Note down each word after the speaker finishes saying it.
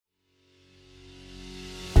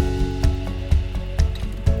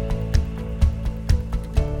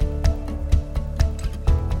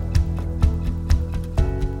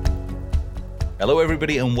Hello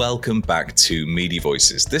everybody and welcome back to Media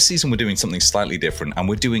Voices. This season we're doing something slightly different and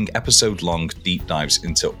we're doing episode-long deep dives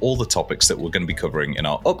into all the topics that we're going to be covering in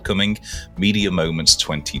our upcoming Media Moments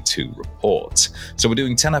 22 report. So we're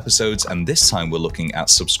doing 10 episodes and this time we're looking at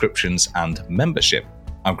subscriptions and membership.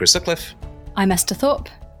 I'm Chris Sutcliffe. I'm Esther Thorpe.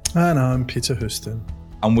 And I'm Peter Houston.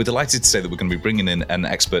 And we're delighted to say that we're going to be bringing in an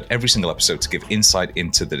expert every single episode to give insight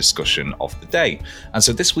into the discussion of the day. And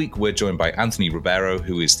so this week, we're joined by Anthony Ribeiro,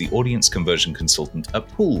 who is the audience conversion consultant at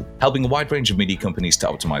Pool, helping a wide range of media companies to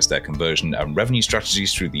optimize their conversion and revenue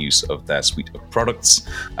strategies through the use of their suite of products.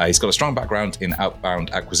 He's got a strong background in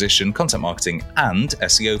outbound acquisition, content marketing, and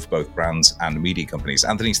SEO for both brands and media companies.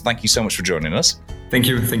 Anthony, thank you so much for joining us. Thank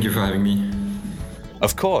you. Thank you for having me.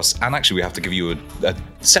 Of course, and actually we have to give you a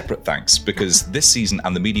separate thanks because this season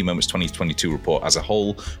and the Media Moments 2022 report as a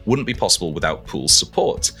whole wouldn't be possible without Pool's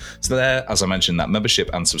support. So there, as I mentioned, that membership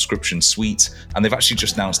and subscription suite, and they've actually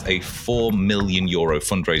just announced a €4 million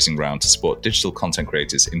fundraising round to support digital content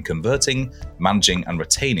creators in converting, managing and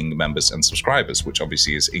retaining members and subscribers, which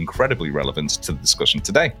obviously is incredibly relevant to the discussion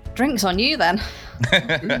today. Drinks on you then.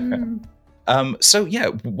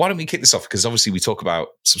 Why don't we kick this off? Because obviously we talk about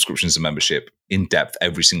subscriptions and membership in depth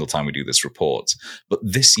every single time we do this report. But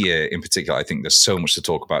this year in particular, I think there's so much to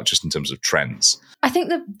talk about just in terms of trends. I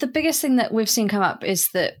think the biggest thing that we've seen come up is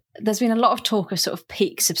that there's been a lot of talk of sort of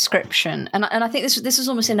peak subscription. And I think this was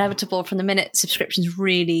almost inevitable from the minute subscriptions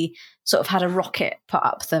really sort of had a rocket put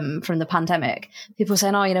up them from the pandemic. People were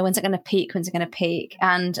saying, when's it going to peak? When's it going to peak?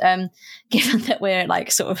 And given that we're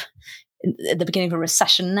like sort of at the beginning of a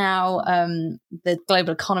recession now, the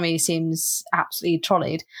global economy seems absolutely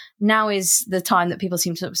trolleyed. Now is the time that people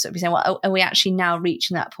seem to sort of be saying, well, are we actually now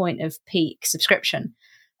reaching that point of peak subscription?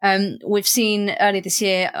 We've seen earlier this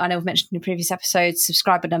year, I know we've mentioned in previous episodes,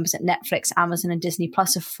 subscriber numbers at Netflix, Amazon and Disney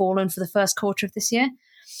Plus have fallen for the first quarter of this year.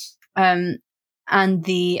 And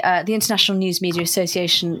the International News Media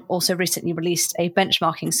Association also recently released a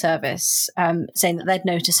benchmarking service saying that they'd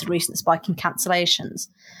noticed a recent spike in cancellations.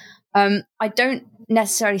 I don't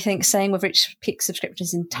necessarily think saying we've reached peak subscription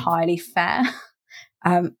is entirely fair.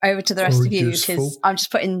 Over to the rest of you, because I'm just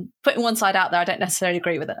putting one side out there. I don't necessarily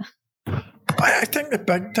agree with it. I think the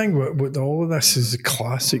big thing with all of this is the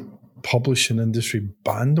classic publishing industry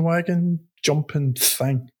bandwagon jumping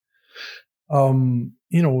thing. Netflix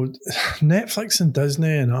and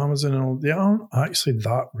Disney and Amazon and all, they aren't actually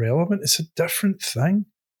that relevant. It's a different thing.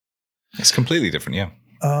 It's completely different, yeah.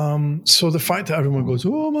 So the fact that everyone goes,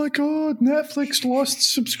 oh my God, Netflix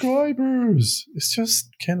lost subscribers, it's just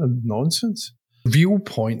kind of nonsense. The real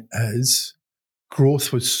point is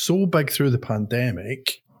growth was so big through the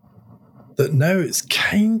pandemic that now it's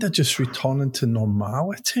kind of just returning to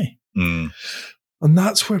normality. And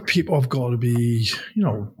that's where people have got to be,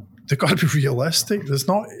 they've got to be realistic. There's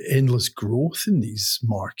not endless growth in these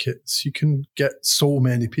markets. You can get so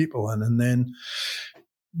many people in and then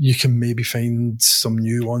you can maybe find some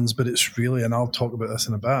new ones, but it's really, and I'll talk about this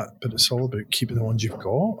in a bit, but it's all about keeping the ones you've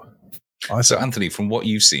got. So Anthony, from what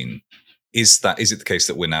you've seen, is it the case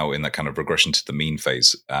that we're now in that kind of regression to the mean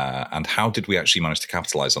phase? And how did we actually manage to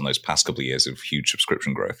capitalize on those past couple of years of huge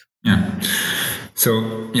subscription growth? Yeah.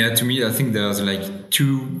 So, to me, I think there's like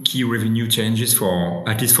two key revenue changes for,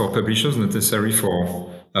 at least for publishers, not necessarily for,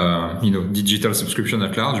 digital subscription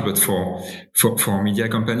at large, but for media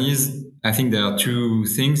companies. I think there are two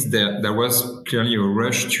things. There was clearly a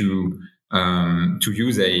rush to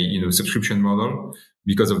use a subscription model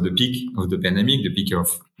because of the peak of the pandemic, the peak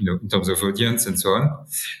of in terms of audience and so on,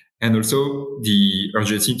 and also the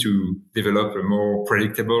urgency to develop a more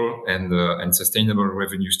predictable and sustainable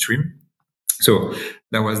revenue stream. So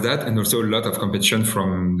there was that, and also a lot of competition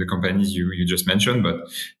from the companies you just mentioned, but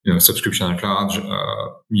subscription at large,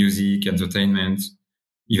 music, entertainment,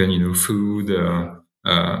 even food.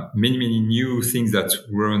 Many new things that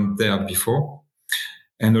weren't there before.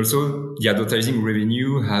 And also the advertising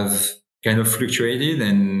revenue have kind of fluctuated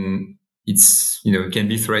and it's, can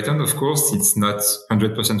be threatened. Of course, it's not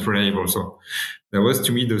 100% reliable. So there was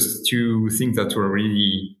to me those two things that were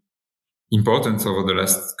really important over the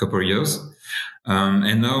last couple of years.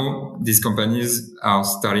 And now these companies are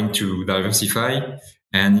starting to diversify.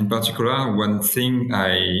 And in particular, one thing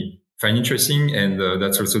I find interesting, and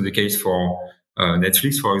that's also the case for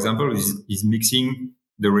Netflix, for example, is mixing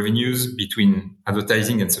the revenues between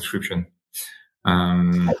advertising and subscription.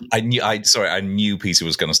 I knew Peter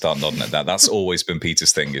was going to start nodding at that. That's always been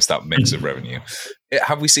Peter's thing, is that mix of revenue.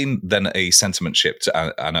 Have we seen then a sentiment shift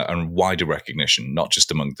and a wider recognition, not just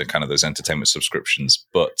among the kind of those entertainment subscriptions,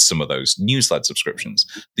 but some of those news-led subscriptions,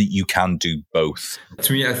 that you can do both?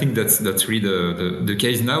 To me, I think that's really the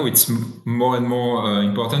case now. It's more and more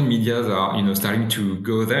important. Medias are starting to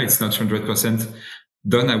go there. It's not 100%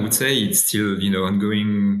 done. I would say it's still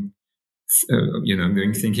ongoing.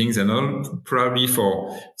 Ongoing thinkings and all. Probably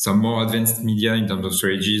for some more advanced media in terms of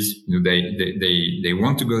strategies, they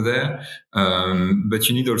want to go there. But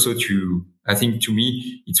you need also to, I think, to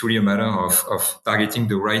me, it's really a matter of targeting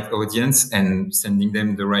the right audience and sending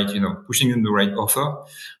them the right, pushing them the right offer.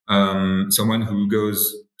 Someone who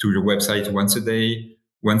goes to your website once a day,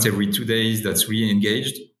 once every 2 days, that's really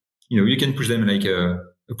engaged. You can push them like a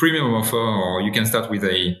premium offer, or you can start with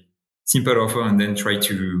a simple offer and then try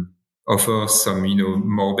to offer some,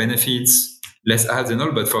 more benefits, less ads and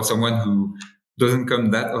all. But for someone who doesn't come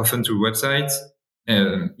that often to websites,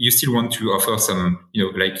 you still want to offer some,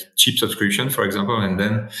 like cheap subscription, for example, and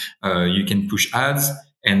then you can push ads.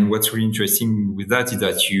 And what's really interesting with that is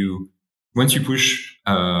that once you push,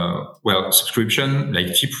 subscription,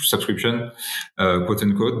 like cheap subscription, quote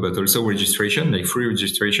unquote, but also registration, like free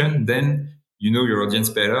registration, then your audience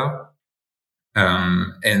better.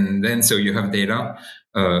 And then so you have data,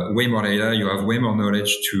 way more data, you have way more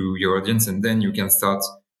knowledge to your audience, and then you can start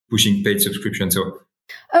pushing paid subscription. So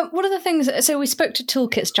one of the things, so we spoke to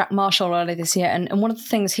Toolkit's Jack Marshall earlier this year, and one of the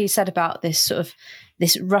things he said about this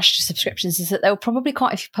rush to subscriptions is that there were probably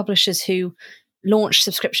quite a few publishers who launched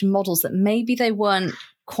subscription models that maybe they weren't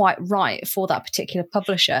quite right for that particular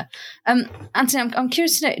publisher. Anthony, I'm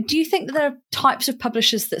curious to know, do you think that there are types of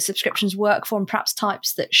publishers that subscriptions work for and perhaps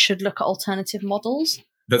types that should look at alternative models?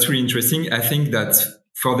 That's really interesting. I think that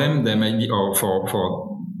for them, there might be, or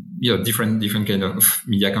for different kind of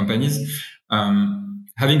media companies,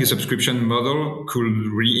 having a subscription model could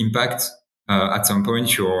really impact at some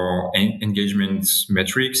point your engagement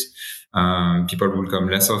metrics. People will come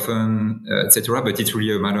less often, etc. But it's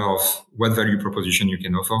really a matter of what value proposition you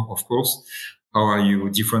can offer, of course. How are you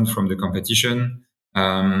different from the competition?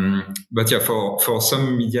 But yeah, for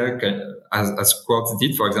some media, as Quartz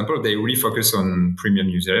did, for example, they really focus on premium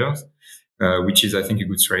newsletters, which is, I think, a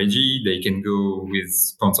good strategy. They can go with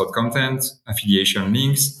sponsored content, affiliation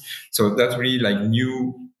links. So that's really like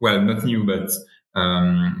not new, but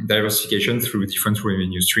diversification through different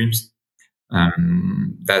revenue streams.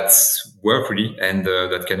 That's work really, and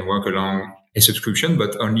that can work along a subscription,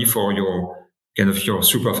 but only for your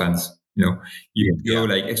super fans. You go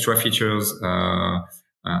like extra features,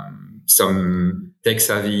 some tech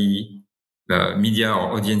savvy media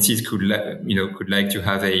or audiences could like to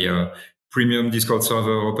have a premium Discord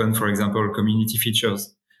server open, for example, community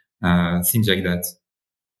features, things like that.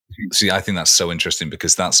 See, I think that's so interesting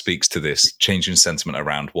because that speaks to this change in sentiment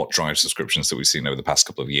around what drives subscriptions that we've seen over the past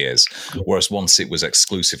couple of years. Whereas once it was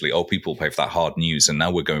exclusively, people pay for that hard news, and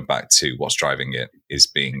now we're going back to what's driving it is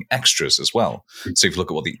being extras as well. So if you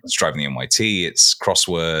look at what's driving the NYT, it's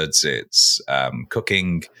crosswords, it's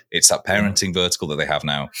cooking, it's that parenting vertical that they have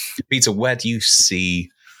now. Peter, where do you see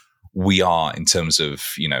we are in terms of,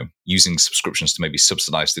 using subscriptions to maybe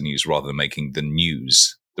subsidize the news rather than making the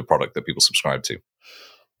news the product that people subscribe to?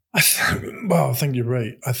 I think you're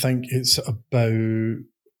right. I think it's about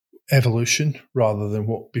evolution rather than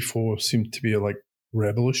what before seemed to be like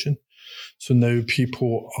revolution. So now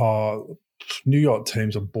New York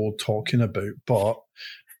Times are bored talking about, but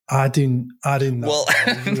adding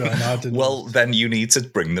that. Well, then you need to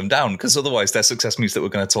bring them down, because otherwise their success means that we're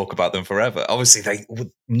going to talk about them forever. Obviously,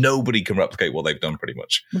 nobody can replicate what they've done pretty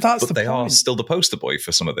much. But they are still the poster boy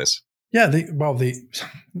for some of this. Yeah, are they?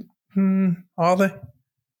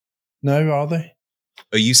 No, are they?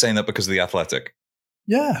 Are you saying that because of The Athletic?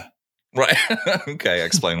 Yeah. Right. Okay,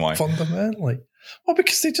 explain why. Fundamentally. Well,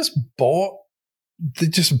 because they just bought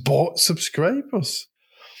subscribers.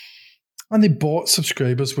 And they bought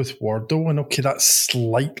subscribers with Wordle, and okay, that's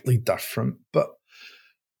slightly different. But,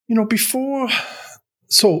 before,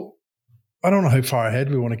 so I don't know how far ahead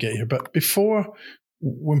we want to get here, but before,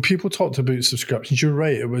 when people talked about subscriptions, you're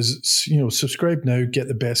right, it was, subscribe now, get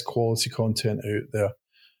the best quality content out there.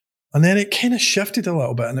 And then it kind of shifted a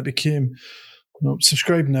little bit, and it became,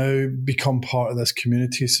 subscribe now, become part of this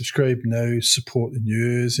community, subscribe now, support the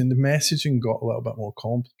news, and the messaging got a little bit more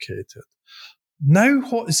complicated. Now,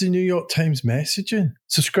 what is the New York Times messaging?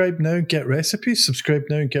 Subscribe now and get recipes, subscribe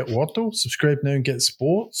now and get Wordle, subscribe now and get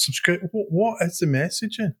sports, subscribe. What is the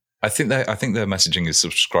messaging? I think their messaging is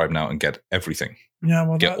subscribe now and get everything. Yeah,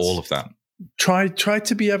 well, get all of that. Try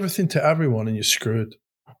to be everything to everyone, and you're screwed.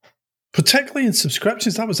 Particularly in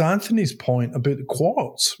subscriptions, that was Anthony's point about the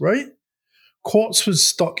Quartz, right? Quartz was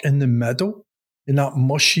stuck in the middle. in that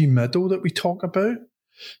mushy middle that we talk about.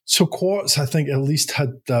 So Quartz, I think, at least had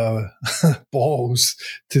the balls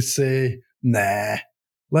to say, nah,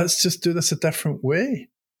 let's just do this a different way.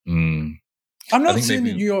 Mm. I'm not saying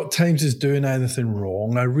the New York Times is doing anything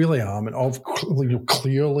wrong. I really am. And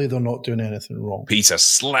clearly they're not doing anything wrong. Peter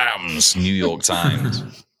slams New York Times.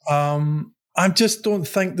 I just don't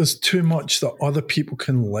think there's too much that other people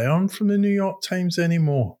can learn from the New York Times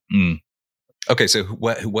anymore. Mm. Okay, so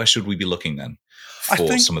where should we be looking then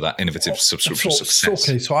for some of that innovative subscription success?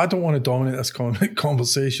 Okay, so I don't want to dominate this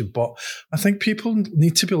conversation, but I think people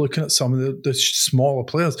need to be looking at some of the smaller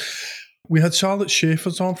players. We had Charlotte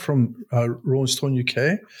Schaefer's on from Rolling Stone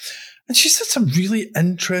UK, and she said some really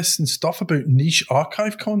interesting stuff about niche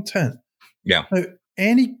archive content. Yeah. Now,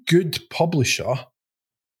 any good publisher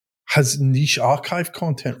has niche archive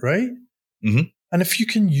content, right? Mm-hmm. And if you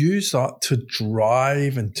can use that to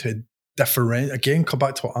drive and to differentiate, again, come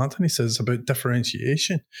back to what Anthony says about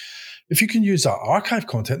differentiation. If you can use that archive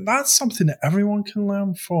content, that's something that everyone can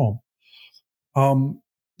learn from.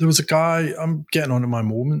 There was a guy, I'm getting on to my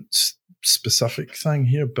moments specific thing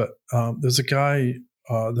here, but there's a guy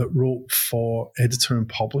that wrote for Editor and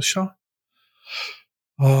Publisher.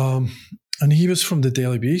 And he was from the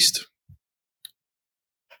Daily Beast.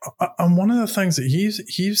 And one of the things that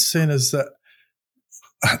he's saying is that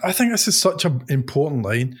I think this is such an important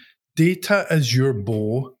line. Data is your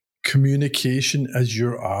bow, communication is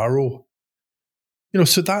your arrow.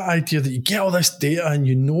 So that idea that you get all this data and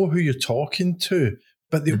you know who you're talking to,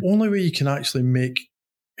 but the only way you can actually make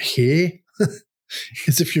hay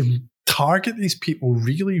is if you target these people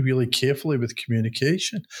really, really carefully with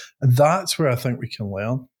communication. And that's where I think we can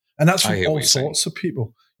learn. And that's from all sorts of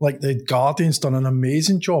people. Like the Guardian's done an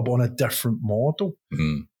amazing job on a different model.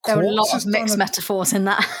 Mm. There are a lot of mixed metaphors in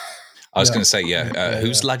that. I was going to say,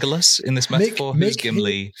 who's Legolas in this metaphor? Who's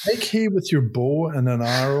Gimli? Make hay with your bow and an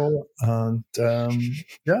arrow, and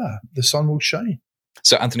the sun will shine.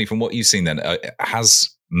 So, Anthony, from what you've seen then, has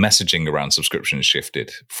messaging around subscriptions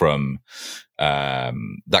shifted from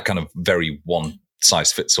that kind of very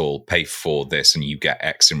one-size-fits-all, pay for this and you get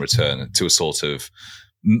X in return, to a sort of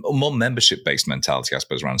more membership-based mentality, I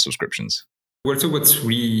suppose, around subscriptions? Also, what's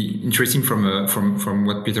really interesting from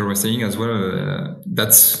what Peter was saying as well,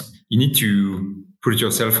 that's you need to put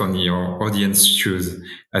yourself on your audience shoes.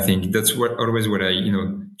 I think that's always what I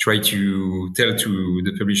try to tell to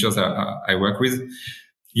the publishers I work with.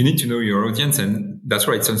 You need to know your audience, and that's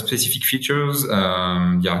right. Some specific features,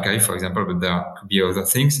 the archive, for example, but there could be other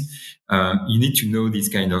things. You need to know these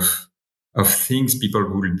kind of things people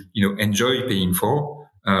will enjoy paying for.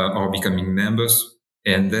 Or becoming members,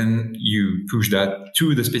 and then you push that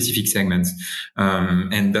to the specific segments,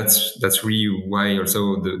 and that's really why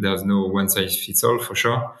also there's no one size fits all for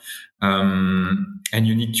sure, and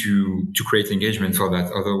you need to create engagement for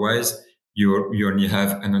that. Otherwise, you only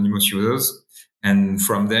have anonymous users, and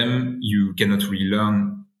from them you cannot really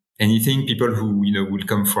learn anything. People who will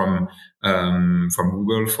come from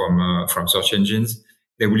Google, from search engines,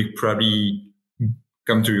 they will probably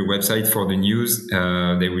come to your website for the news.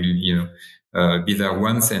 They will, be there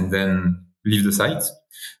once and then leave the site,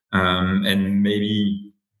 and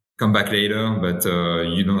maybe come back later. But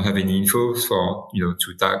you don't have any info for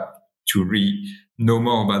to really know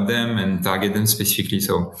more about them and target them specifically.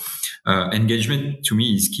 So engagement to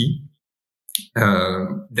me is key.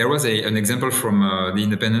 There was an example from the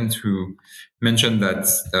Independent who mentioned that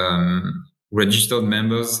registered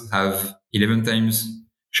members have 11 times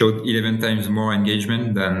more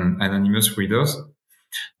engagement than anonymous readers,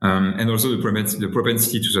 and also the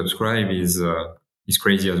propensity to subscribe is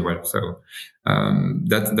crazy as well. So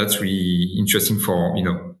that's really interesting for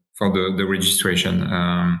the registration,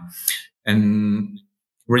 and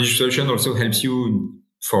registration also helps you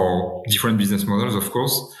for different business models, of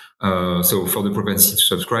course. So for the propensity to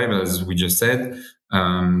subscribe, as we just said,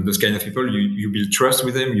 those kind of people, you build trust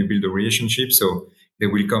with them, you build a relationship. So they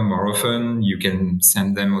will come more often. You can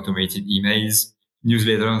send them automated emails,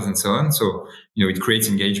 newsletters, and so on. So, it creates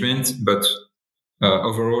engagement, but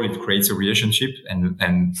overall it creates a relationship and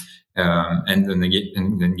an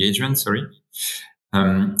engagement, sorry.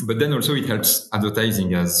 But then also it helps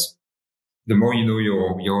advertising, as the more you know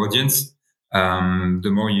your audience,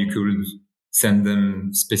 the more you could send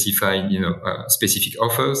them specific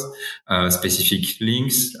offers, specific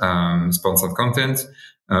links, sponsored content,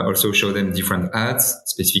 also show them different ads,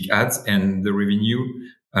 specific ads, and the revenue,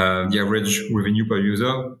 the average revenue per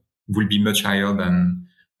user will be much higher than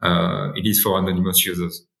it is for anonymous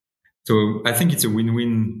users. So I think it's a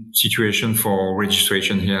win-win situation for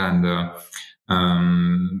registration here, and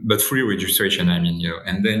but free registration,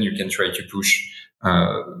 and then you can try to push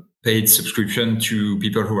paid subscription to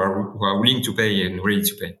people who are willing to pay and ready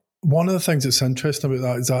to pay. One of the things that's interesting about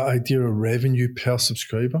that is that idea of revenue per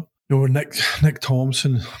subscriber. Nick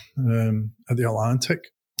Thompson at The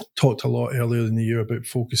Atlantic talked a lot earlier in the year about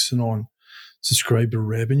focusing on subscriber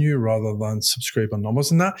revenue rather than subscriber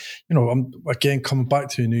numbers. And that, I'm again coming back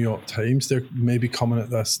to the New York Times, they're maybe coming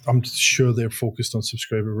at this. I'm sure they're focused on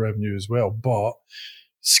subscriber revenue as well, but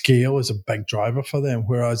scale is a big driver for them.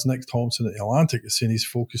 Whereas Nick Thompson at The Atlantic is saying he's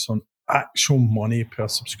focused on actual money per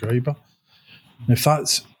subscriber. And if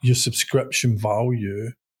that's your subscription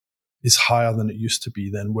value is higher than it used to be,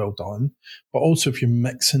 then well done. But also if you're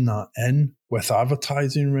mixing that in with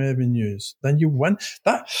advertising revenues, then you win.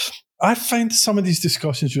 That I find some of these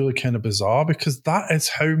discussions really kind of bizarre because that is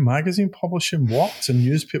how magazine publishing worked and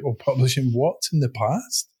newspaper publishing worked in the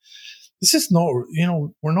past. This is not,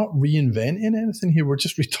 we're not reinventing anything here. We're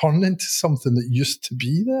just returning to something that used to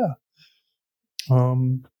be there.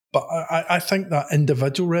 But I think that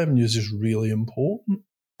individual revenues is really important.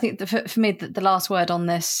 I think for me, the last word on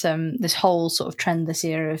this this whole sort of trend this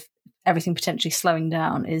year of everything potentially slowing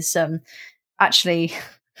down is actually,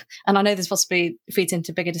 and I know this possibly feeds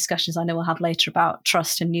into bigger discussions I know we'll have later about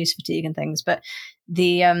trust and news fatigue and things, but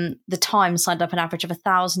the Times signed up an average of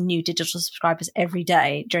 1,000 new digital subscribers every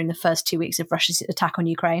day during the first 2 weeks of Russia's attack on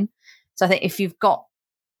Ukraine. So I think if you've got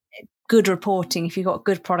good reporting, if you've got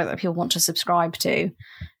good product that people want to subscribe to,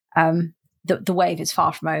 the wave is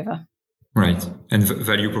far from over. Right. And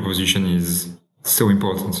value proposition is so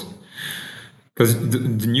important because the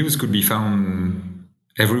news could be found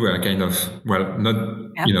everywhere, kind of. Well, not,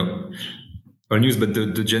 all news, but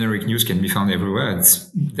the generic news can be found everywhere. It's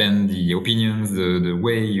then the opinions, the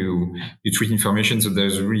way you treat information. So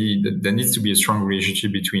there needs to be a strong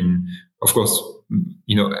relationship between, of course,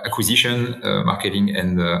 acquisition, marketing,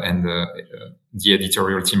 and the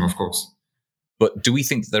editorial team, of course. But do we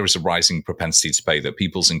think there is a rising propensity to pay, that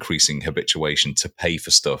people's increasing habituation to pay for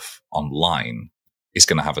stuff online is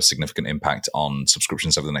going to have a significant impact on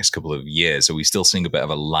subscriptions over the next couple of years? Are we still seeing a bit of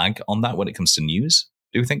a lag on that when it comes to news,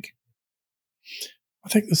 do you think? I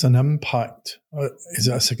think there's an impact. Is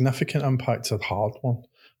it a significant impact? It's a hard one.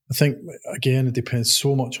 I think, again, it depends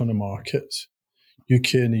so much on the markets.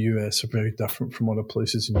 UK and the US are very different from other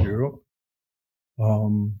places in Europe.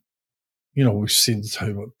 We've seen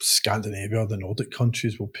how Scandinavia, the Nordic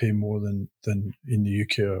countries, will pay more than in the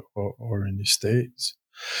UK or in the States.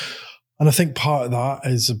 And I think part of that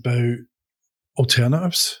is about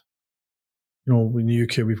alternatives. In the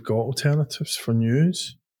UK, we've got alternatives for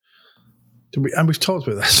news. And we've talked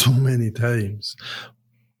about that so many times.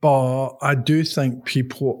 But I do think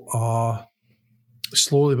people are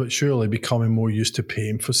slowly but surely becoming more used to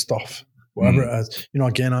paying for stuff, whatever it is.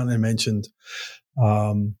 Again, Anthony mentioned,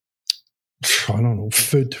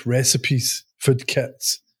 food recipes, food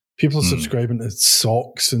kits. People are subscribing to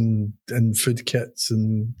socks and food kits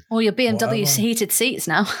and your BMW heated seats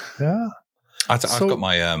now. Yeah. I've got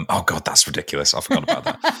my oh god, that's ridiculous. I forgot about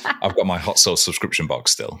that. I've got my hot sauce subscription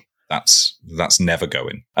box still. That's never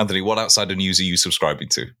going. Anthony, what outside of news are you subscribing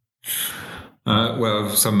to?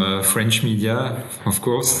 Some French media, of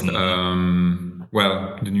course.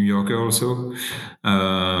 The New Yorker also.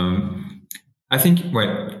 I think.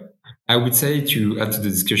 I would say to add to the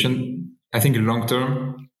discussion, I think long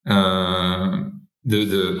term,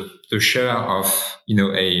 the share of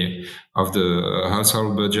of the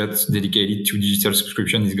household budget dedicated to digital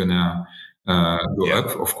subscription is gonna go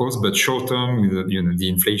up, of course. But short term, with the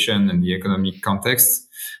inflation and the economic context,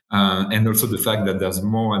 and also the fact that there's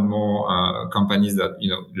more and more companies that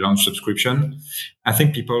launch subscription, I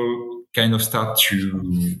think people kind of start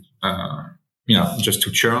to just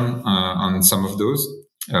to churn on some of those.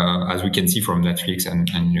 As we can see from Netflix and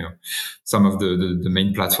some of the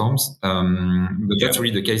main platforms, but that's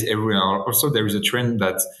really the case everywhere. Also, there is a trend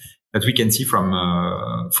that we can see from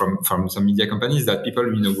some media companies that people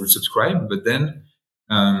will subscribe, but then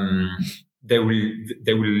they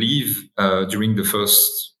will leave during the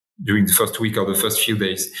first week or the first few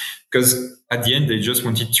days, because at the end they just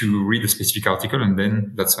wanted to read a specific article and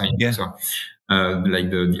then that's fine. Yeah. So,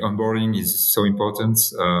 the onboarding is so important.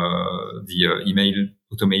 The email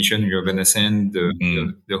automation you're gonna send,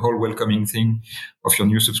 the whole welcoming thing of your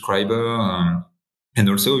new subscriber, and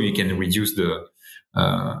also you can reduce the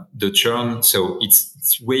churn. So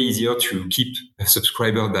it's way easier to keep a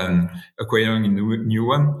subscriber than acquiring a new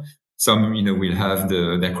one. Some will have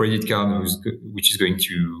their credit card which is going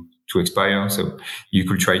to expire, so you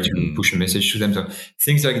could try to push a message to them. So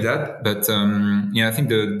things like that. But I think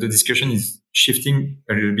the discussion is shifting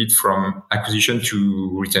a little bit from acquisition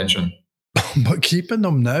to retention. But keeping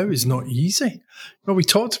them now is not easy. We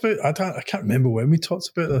talked about, I can't remember when we talked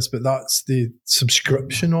about this, but that's the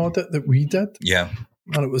subscription audit that we did. Yeah.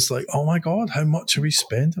 And it was like, oh my God, how much are we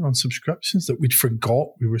spending on subscriptions that we'd forgot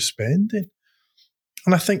we were spending?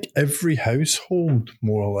 And I think every household,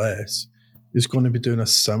 more or less, is going to be doing a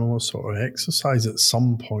similar sort of exercise at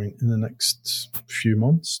some point in the next few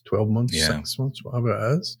months, 12 months, 6 months, whatever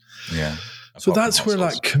it is. Yeah. So that's where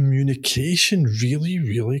that communication really,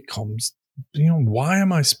 really comes. Why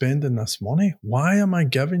am I spending this money? Why am I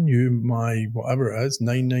giving you my, whatever it is,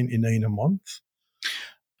 $9.99 a month?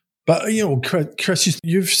 But, Chris,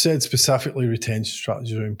 you've said specifically retention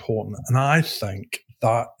strategies are important. And I think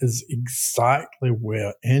that is exactly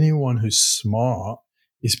where anyone who's smart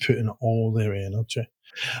is putting all their energy.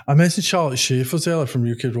 I mentioned Charlotte Schaefer's earlier from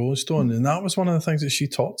UK Rolling Stone, and that was one of the things that she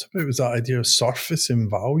talked about, was that idea of surfacing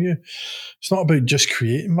value. It's not about just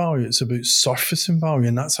creating value, it's about surfacing value,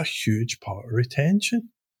 and that's a huge part of retention.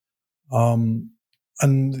 And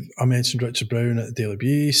I mentioned Richard Brown at the Daily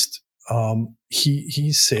Beast.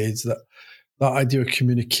 He says that idea of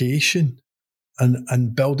communication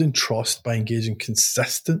and building trust by engaging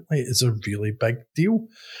consistently is a really big deal.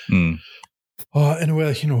 In a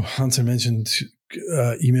way, Anthony mentioned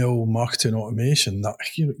email marketing automation, that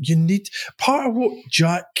you need part of what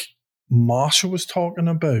Jack Marshall was talking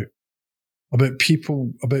about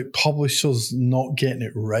people, about publishers not getting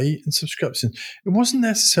it right in subscription. It wasn't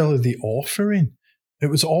necessarily the offering. It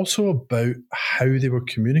was also about how they were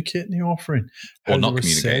communicating the offering, how or not they were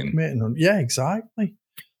communicating. Segmenting. Yeah, exactly.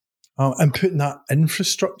 And putting that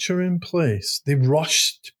infrastructure in place. They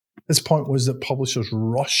rushed. His point was that publishers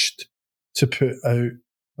rushed to put out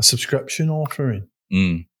a subscription offering.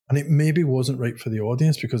 And it maybe wasn't right for the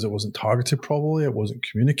audience because it wasn't targeted properly, it wasn't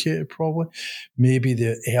communicated properly. Maybe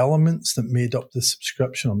the elements that made up the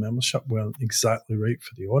subscription or membership weren't exactly right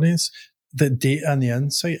for the audience. The data and the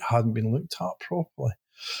insight hadn't been looked at properly.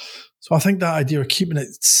 So I think that idea of keeping it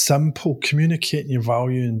simple, communicating your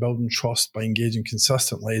value and building trust by engaging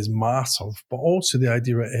consistently is massive, but also the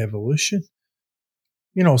idea of evolution.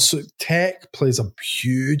 So tech plays a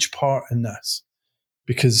huge part in this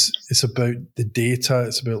because it's about the data,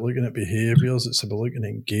 it's about looking at behaviors, it's about looking at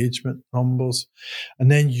engagement numbers,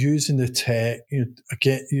 and then using the tech.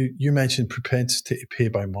 Again, you mentioned propensity to pay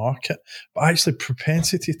by market, but actually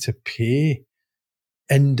propensity to pay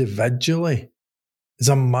individually is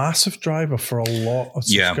a massive driver for a lot of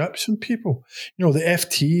subscription people. The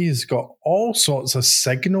FT has got all sorts of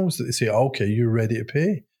signals that they say, okay, you're ready to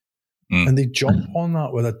pay. And they jump on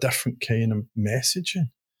that with a different kind of messaging.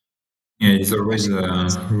 Yeah, it's always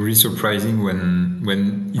really surprising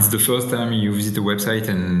when it's the first time you visit a website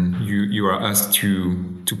and you are asked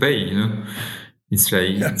to pay. It's like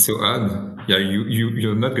it's so odd. Yeah,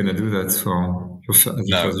 you're not gonna do that for your first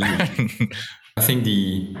year. I think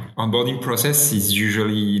the onboarding process is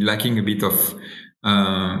usually lacking a bit of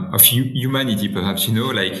humanity, perhaps.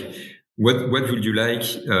 Like what would you like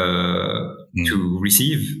to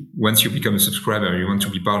receive once you become a subscriber? You want to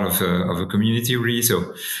be part of a community, really.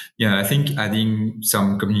 So, I think adding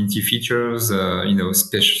some community features,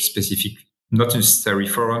 specific, not necessarily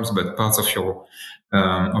forums, but parts of your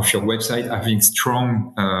website, having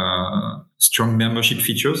strong membership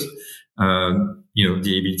features.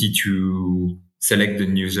 The ability to select the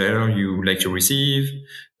newsletter you would like to receive,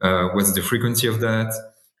 what's the frequency of that?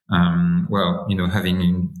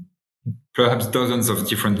 Having perhaps dozens of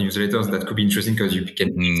different newsletters that could be interesting because you can pick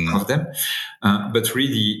some of them. But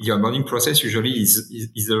really, the onboarding process usually is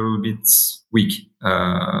a little bit weak.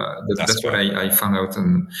 That's what I found out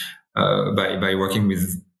by working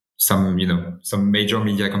with some major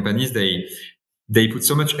media companies. They put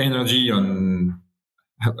so much energy on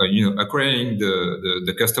acquiring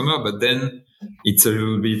the customer, but then it's a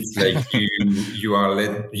little bit like you are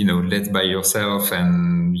led by yourself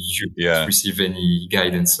and you don't receive any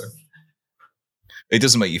guidance. So. It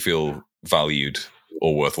doesn't make you feel valued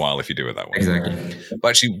or worthwhile if you do it that way. Exactly. But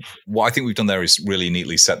actually, what I think we've done there is really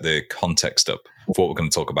neatly set the context up for what we're going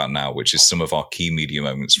to talk about now, which is some of our key media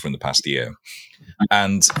moments from the past year.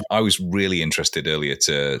 And I was really interested earlier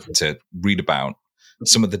to read about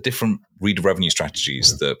some of the different reader revenue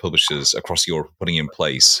strategies that publishers across Europe are putting in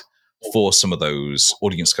place for some of those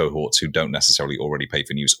audience cohorts who don't necessarily already pay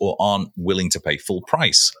for news or aren't willing to pay full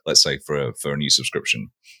price, let's say, for a new subscription.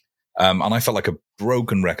 And I felt like a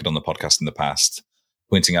broken record on the podcast in the past,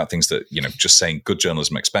 pointing out things that, just saying good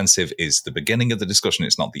journalism expensive is the beginning of the discussion.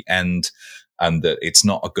 It's not the end, and that it's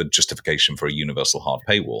not a good justification for a universal hard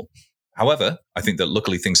paywall. However, I think that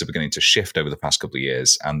luckily things are beginning to shift over the past couple of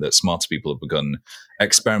years, and that smarter people have begun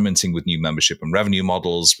experimenting with new membership and revenue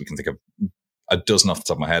models. We can think of a dozen off the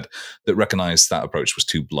top of my head, that recognized that approach was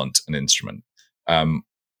too blunt an instrument.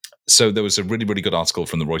 So there was a really, really good article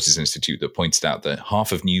from the Reuters Institute that pointed out that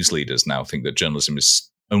half of news leaders now think that journalism is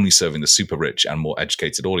only serving the super rich and more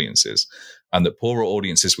educated audiences, and that poorer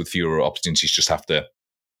audiences with fewer opportunities just have to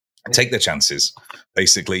take their chances.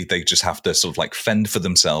 Basically, they just have to sort of like fend for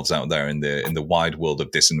themselves out there in the wide world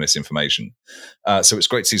of dis and misinformation. So it's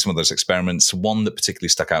great to see some of those experiments. One that particularly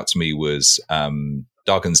stuck out to me was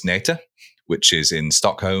Dagens Nyheter, which is in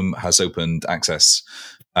Stockholm, has opened access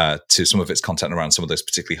to some of its content around some of those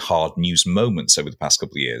particularly hard news moments over the past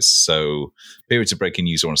couple of years. So periods of breaking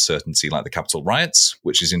news or uncertainty like the Capitol riots,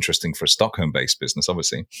 which is interesting for a Stockholm-based business,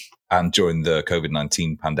 obviously, and during the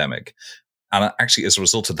COVID-19 pandemic. And actually, as a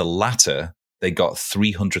result of the latter, they got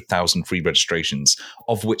 300,000 free registrations,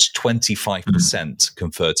 of which 25%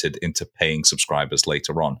 converted into paying subscribers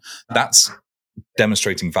later on. That's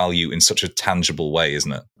demonstrating value in such a tangible way,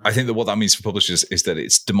 isn't it? I think that what that means for publishers is that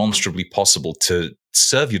it's demonstrably possible to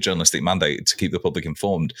serve your journalistic mandate to keep the public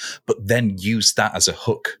informed, but then use that as a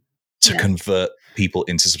hook to convert people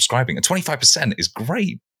into subscribing. And 25% is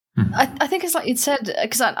great. I think it's like you'd said,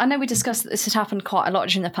 because I know we discussed that this had happened quite a lot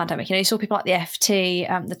during the pandemic. You know, you saw people like the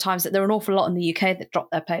FT, the Times, that there were an awful lot in the UK that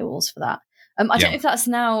dropped their paywalls for that. I don't know if that's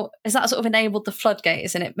now, has that sort of enabled the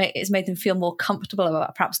floodgates and it's made them feel more comfortable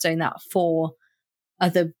about perhaps doing that for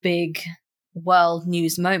other big world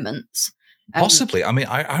news moments. Possibly. I mean,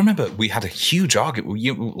 I remember we had a huge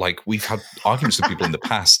argument. Like we've had arguments with people in the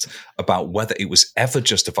past about whether it was ever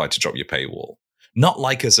justified to drop your paywall. Not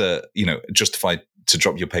like as a, justified to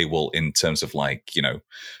drop your paywall in terms of like,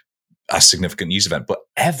 a significant news event, but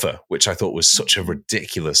ever, which I thought was such a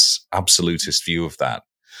ridiculous absolutist view of that.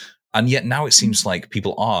 And yet now it seems like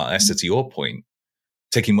people are, Esther, to your point,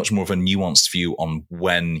 taking much more of a nuanced view on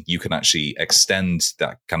when you can actually extend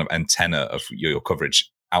that kind of antenna of your coverage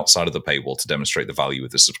outside of the paywall to demonstrate the value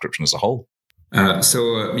of the subscription as a whole. About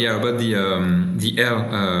the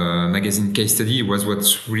Elle magazine case study was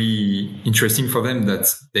what's really interesting for them, that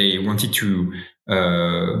they wanted to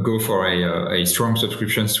go for a strong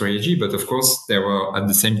subscription strategy, but of course they were at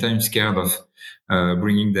the same time scared of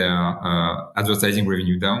bringing their advertising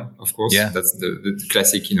revenue down. Of course, that's the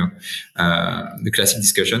classic, the classic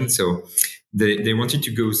discussion. So they wanted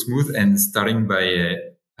to go smooth and starting by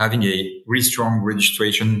having a really strong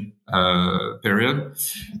registration period,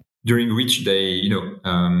 during which they,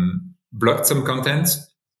 blocked some content,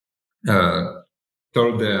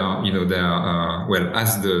 told their,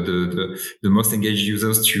 asked the most engaged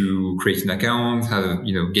users to create an account, have,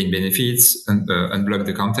 gain benefits, and unblock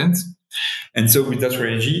the content. And so with that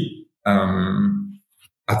strategy, over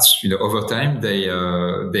time, they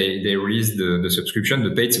released the subscription,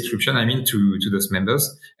 the paid subscription, to those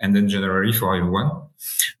members, and then generally for everyone,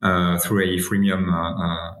 through a freemium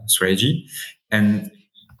strategy. And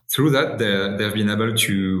through that, they've been able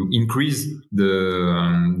to increase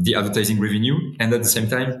the advertising revenue, and at the same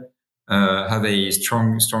time have a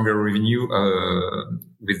stronger revenue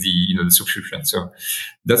with the subscription. So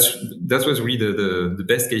that was really the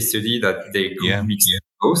best case study that they could mix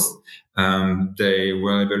both. They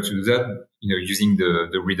were able to do that, using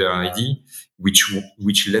the reader ID,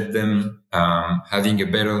 which let them having a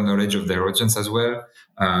better knowledge of their audience as well.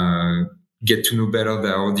 Get to know better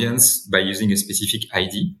their audience by using a specific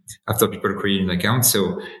ID after people create an account.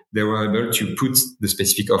 So they were able to put the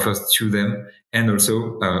specific offers to them, and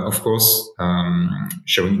also, of course,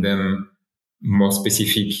 showing them more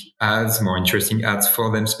specific ads, more interesting ads for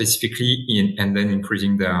them specifically, and then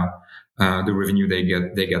increasing the revenue they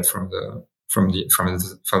get from the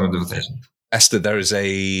advertising. Esther,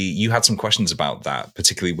 you had some questions about that,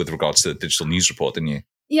 particularly with regards to the digital news report, didn't you?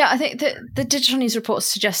 Yeah, I think that the digital news report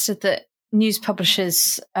suggested that news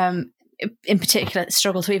publishers, in particular,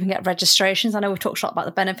 struggle to even get registrations. I know we've talked a lot about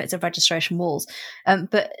the benefits of registration walls,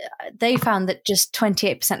 but they found that just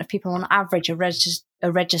 28% of people on average are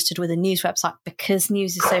registered with a news website because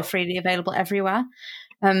news is so freely available everywhere.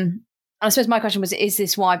 I suppose my question was, is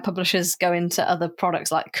this why publishers go into other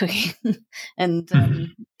products like cooking and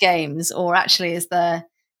games, or actually is there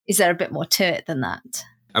a bit more to it than that?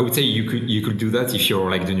 I would say you could do that if you're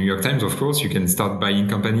like the New York Times. Of course, you can start buying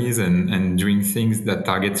companies and doing things that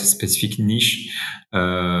target a specific niche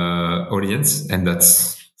audience, and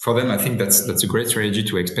that's for them. I think that's a great strategy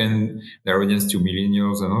to expand their audience to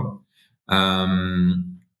millennials and all.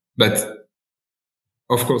 But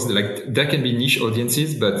of course, like there can be niche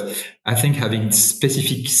audiences, but I think having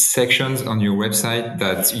specific sections on your website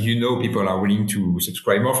that people are willing to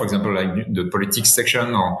subscribe more, for example, like the politics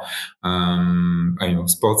section or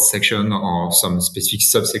sports section or some specific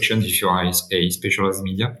subsections if you are a specialized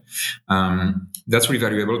media, that's really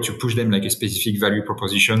valuable to push them like a specific value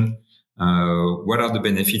proposition. What are the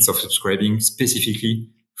benefits of subscribing specifically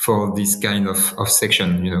for this kind of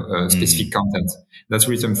section, specific content? That's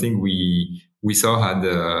really something we saw had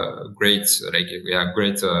great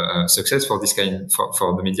success for this kind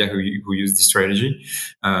for the media who use this strategy,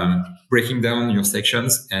 breaking down your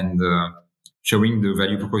sections and showing the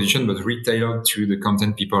value proposition, but tailored to the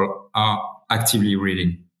content people are actively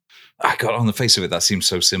reading. I got on the face of it, that seems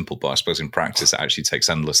so simple, but I suppose in practice it actually takes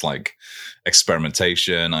endless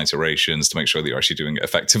experimentation, iterations to make sure that you're actually doing it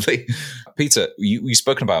effectively. Peter, you've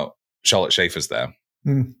spoken about Charlotte Schaefer's there.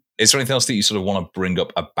 Is there anything else that you sort of want to bring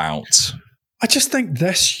up about? I just think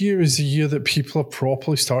this year is the year that people have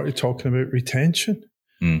properly started talking about retention.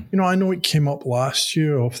 I know it came up last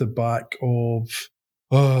year off the back of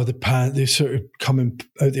they sort of coming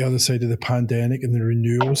out the other side of the pandemic and the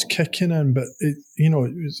renewals kicking in, but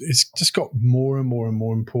it's just got more and more and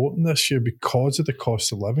more important this year because of the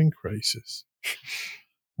cost of living crisis,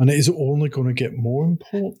 and it is only going to get more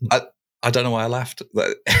important. I don't know why I laughed.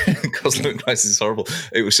 Cost of living crisis is horrible.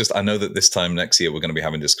 It was just, I know that this time next year we're going to be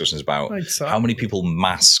having discussions about how many people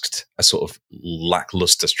masked a sort of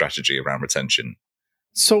lackluster strategy around retention.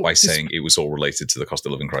 By saying it was all related to the cost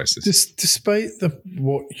of living crisis. Despite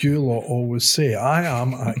what you lot always say, I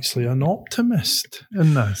am actually an optimist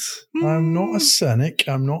in this. I'm not a cynic.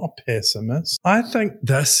 I'm not a pessimist. I think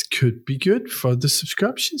this could be good for the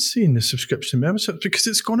subscription scene, the subscription memberships, because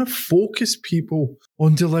it's going to focus people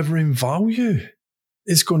on delivering value.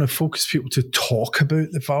 It's going to focus people to talk about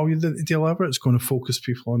the value that they deliver. It's going to focus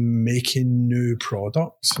people on making new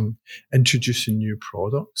products and introducing new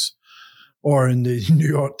products. Or in the New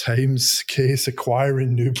York Times case,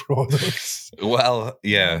 acquiring new products. Well,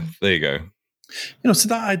 yeah, there you go. So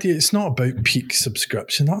that idea, it's not about peak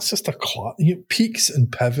subscription. That's just peaks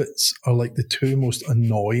and pivots are like the two most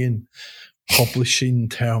annoying publishing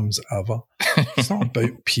terms ever. It's not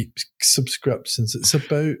about peak subscriptions. It's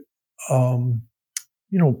about,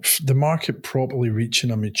 the market properly reaching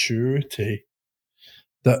a maturity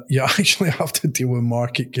that you actually have to deal with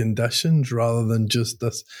market conditions rather than just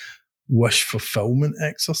this wish fulfillment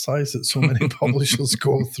exercise that so many publishers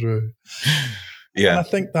go through. Yeah, and I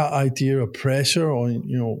think that idea of pressure on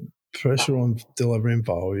delivering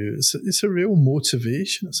value, it's a real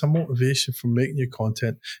motivation. It's a motivation for making your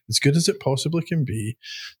content as good as it possibly can be,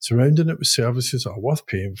 surrounding it with services that are worth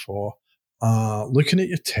paying for, looking at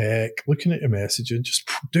your tech, looking at your messaging, just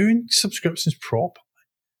doing subscriptions properly.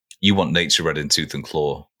 You want nature red in tooth and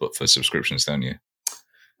claw, but for subscriptions, don't you?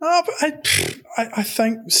 But I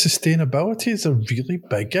think sustainability is a really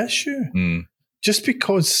big issue. Just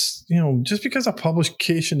because a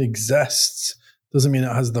publication exists doesn't mean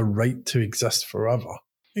it has the right to exist forever.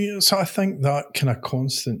 So I think that kind of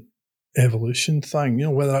constant evolution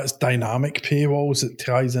thing, whether that's dynamic paywalls that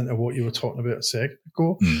ties into what you were talking about a second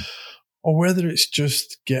ago, or whether it's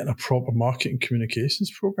just getting a proper marketing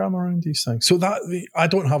communications program around these things. So that I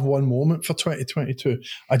don't have one moment for 2022.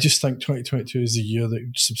 I just think 2022 is the year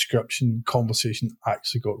that subscription conversation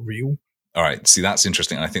actually got real. All right. See, that's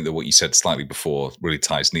interesting. And I think that what you said slightly before really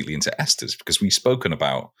ties neatly into Esther's, because we've spoken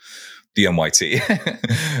about the NYT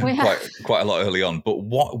quite a lot early on. But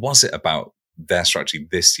what was it about their strategy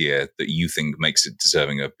this year that you think makes it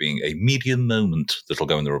deserving of being a medium moment that'll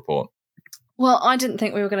go in the report? Well, I didn't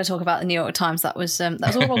think we were going to talk about the New York Times. That was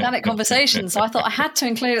all organic conversation. So I thought I had to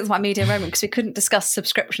include it as my media moment because we couldn't discuss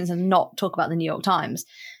subscriptions and not talk about the New York Times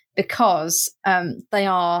because they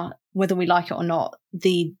are, whether we like it or not,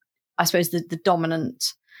 the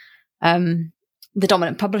dominant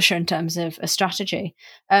publisher in terms of a strategy.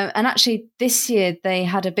 And actually, this year they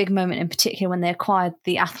had a big moment in particular when they acquired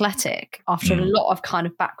The Athletic. After a lot of kind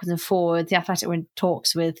of backwards and forwards, The Athletic were in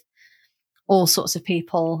talks with all sorts of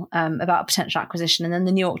people about a potential acquisition. And then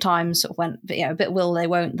the New York Times sort of went, a bit will they,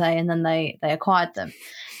 won't they? And then they acquired them,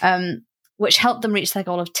 which helped them reach their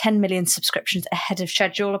goal of 10 million subscriptions ahead of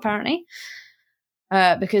schedule, apparently,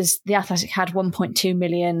 because The Athletic had 1.2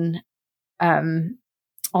 million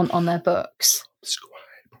on their books.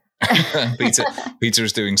 Peter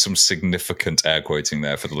is doing some significant air quoting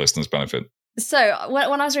there for the listeners' benefit. So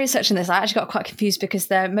when I was researching this, I actually got quite confused because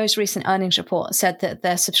their most recent earnings report said that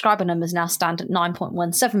their subscriber numbers now stand at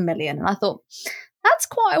 9.17 million. And I thought, that's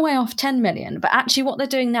quite a way off 10 million. But actually what they're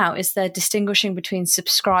doing now is they're distinguishing between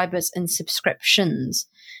subscribers and subscriptions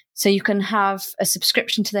So you can have a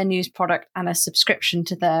subscription to their news product and a subscription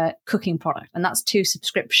to their cooking product. And that's 2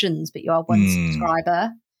 subscriptions, but you are 1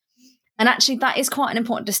 subscriber. And actually, that is quite an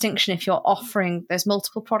important distinction if you're offering those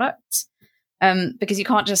multiple products, because you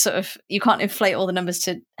can't just you can't inflate all the numbers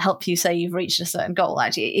to help you say you've reached a certain goal.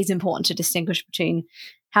 Actually, it is important to distinguish between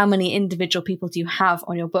how many individual people do you have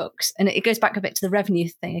on your books. And it goes back a bit to the revenue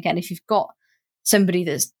thing. Again, if you've got somebody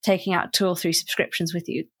that's taking out 2 or 3 subscriptions with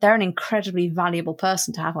you, they're an incredibly valuable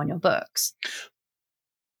person to have on your books.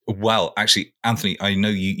 Well, actually, Anthony, I know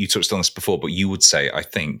you touched on this before, but you would say, I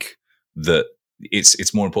think, that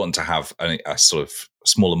it's more important to have a sort of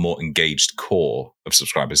smaller, more engaged core of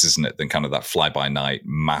subscribers, isn't it, than kind of that fly-by-night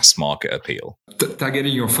mass market appeal?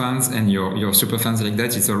 Targeting your fans and your super fans like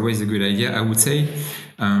that is always a good idea, I would say.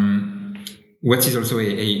 What is also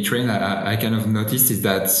a trend I kind of noticed is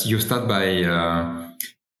that you start by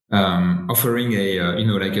offering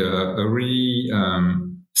a really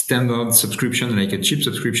standard subscription, like a cheap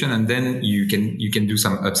subscription, and then you can do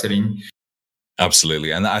some upselling.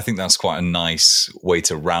 Absolutely. And I think that's quite a nice way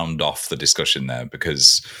to round off the discussion there,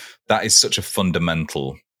 because that is such a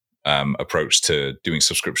fundamental approach to doing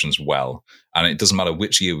subscriptions well. And it doesn't matter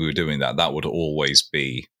which year we were doing that, that would always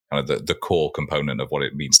be kind of the core component of what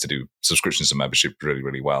it means to do subscriptions and membership really,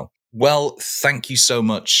 really well. Well, thank you so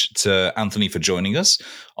much to Anthony for joining us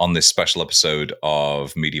on this special episode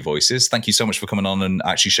of Media Voices. Thank you so much for coming on and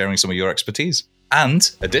actually sharing some of your expertise. And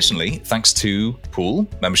additionally, thanks to Pool,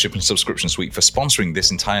 Membership and Subscription Suite, for sponsoring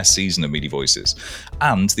this entire season of Media Voices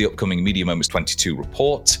and the upcoming Media Moments 22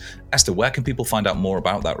 report. Esther, where can people find out more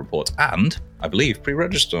about that report and, I believe,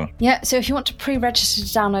 pre-register? Yeah, so if you want to pre-register to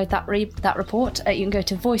download that report, you can go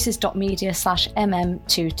to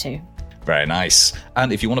voices.media/mm22. Very nice.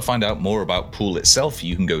 And if you want to find out more about Pool itself,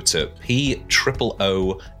 you can go to POOL.tech.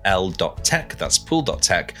 That's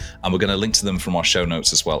pool.tech. And we're going to link to them from our show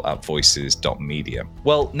notes as well at voices.media.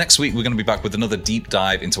 Well, next week, we're going to be back with another deep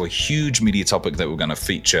dive into a huge media topic that we're going to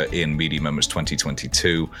feature in Media Moments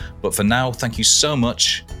 2022. But for now, thank you so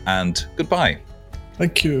much and goodbye.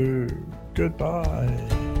 Thank you.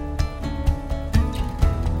 Goodbye.